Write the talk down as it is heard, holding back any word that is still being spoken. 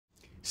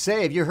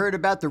Say, have you heard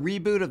about the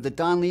reboot of the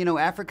Don Lino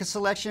Africa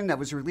selection that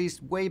was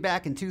released way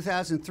back in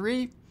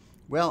 2003?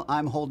 Well,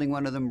 I'm holding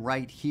one of them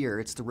right here.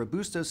 It's the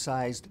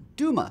Robusto-sized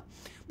Duma.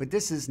 But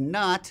this is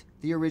not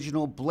the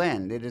original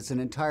blend. It is an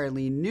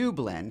entirely new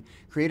blend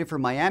created for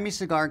Miami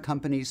Cigar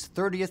Company's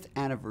 30th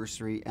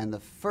anniversary and the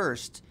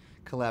first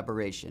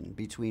collaboration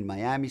between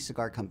Miami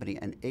Cigar Company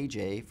and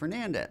AJ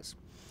Fernandez.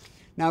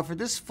 Now, for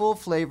this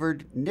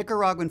full-flavored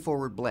Nicaraguan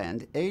forward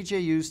blend,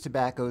 AJ used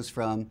tobaccos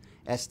from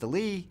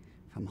Esteli,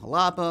 from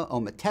Jalapa,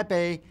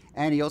 Ometepe,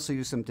 and he also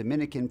used some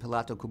Dominican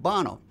Piloto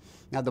Cubano.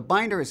 Now, the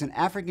binder is an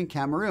African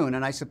Cameroon,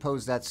 and I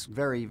suppose that's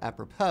very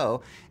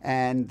apropos,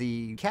 and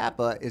the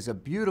capa is a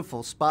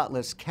beautiful,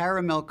 spotless,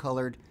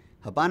 caramel-colored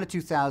Habana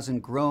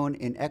 2000 grown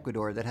in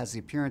Ecuador that has the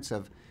appearance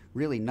of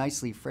really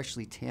nicely,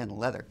 freshly tanned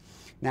leather.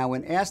 Now,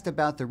 when asked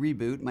about the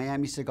reboot,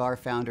 Miami Cigar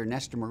founder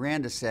Nestor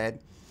Miranda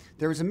said,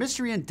 "There is a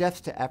mystery and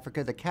depth to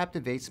Africa that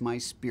captivates my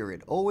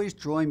spirit, always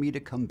drawing me to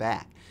come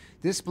back.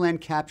 This blend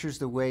captures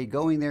the way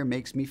going there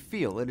makes me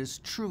feel. It is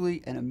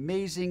truly an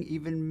amazing,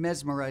 even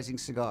mesmerizing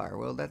cigar."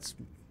 Well, that's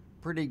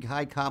pretty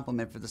high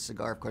compliment for the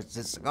cigar. Of course, it's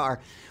a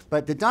cigar.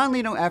 But the Don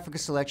Lino Africa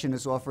selection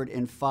is offered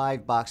in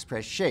 5 box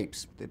press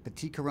shapes. The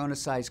Petit Corona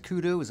size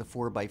Kudu is a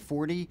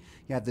 4x40.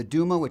 You have the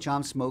Duma, which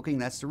I'm smoking.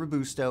 That's the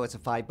Robusto. It's a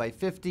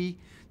 5x50.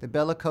 The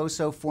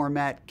Bellicoso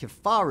format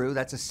Kifaru,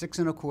 that's a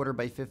 6¼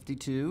 by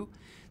 52.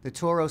 The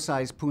Toro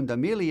size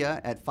Pundamilia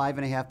at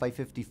 5½ by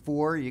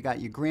 54. You got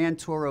your Grand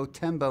Toro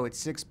Tembo at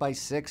 6 by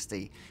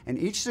 60. And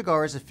each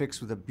cigar is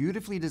affixed with a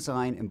beautifully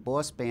designed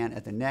embossed band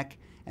at the neck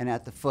and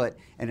at the foot.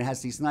 And it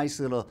has these nice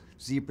little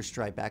zebra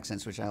stripe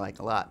accents, which I like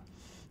a lot.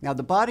 Now,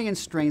 the body and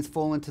strength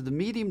fall into the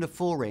medium to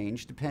full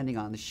range, depending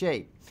on the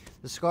shape.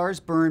 The cigars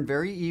burn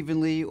very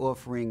evenly,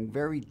 offering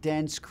very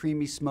dense,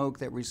 creamy smoke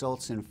that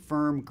results in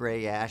firm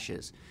gray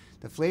ashes.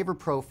 The flavor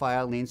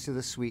profile leans to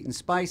the sweet and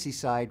spicy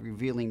side,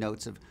 revealing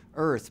notes of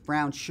earth,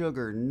 brown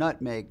sugar,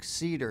 nutmeg,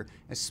 cedar,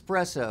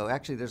 espresso.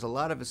 Actually, there's a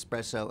lot of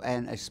espresso,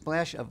 and a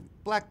splash of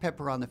black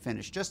pepper on the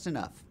finish, just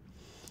enough.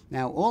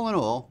 Now, all in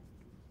all,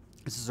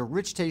 this is a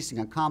rich tasting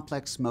and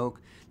complex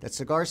smoke that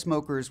cigar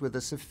smokers with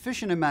a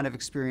sufficient amount of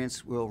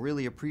experience will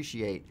really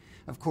appreciate.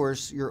 Of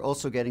course, you're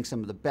also getting some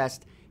of the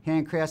best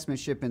hand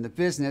craftsmanship in the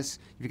business.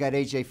 You've got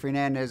AJ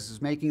Fernandez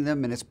who's making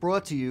them, and it's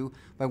brought to you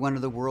by one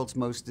of the world's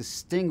most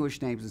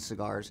distinguished names in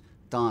cigars,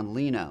 Don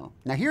Lino.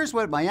 Now, here's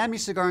what Miami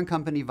Cigar and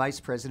Company Vice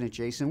President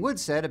Jason Wood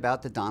said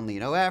about the Don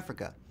Lino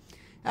Africa.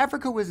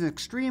 "Africa was an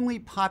extremely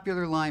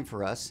popular line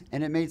for us,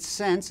 and it made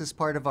sense as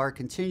part of our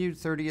continued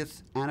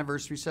 30th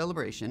anniversary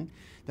celebration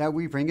that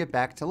we bring it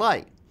back to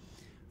light.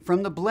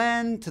 From the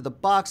blend to the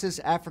boxes,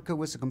 Africa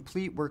was a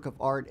complete work of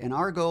art, and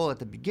our goal at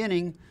the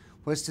beginning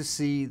was to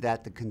see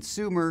that the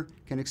consumer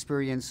can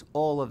experience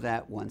all of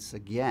that once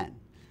again.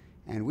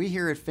 And we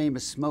here at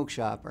Famous Smoke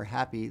Shop are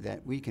happy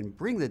that we can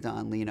bring the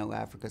Don Lino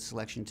Africa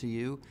selection to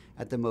you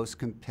at the most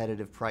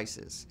competitive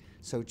prices.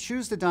 So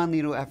choose the Don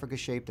Lino Africa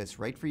shape that's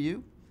right for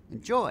you.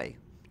 Enjoy,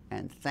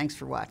 and thanks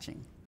for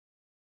watching."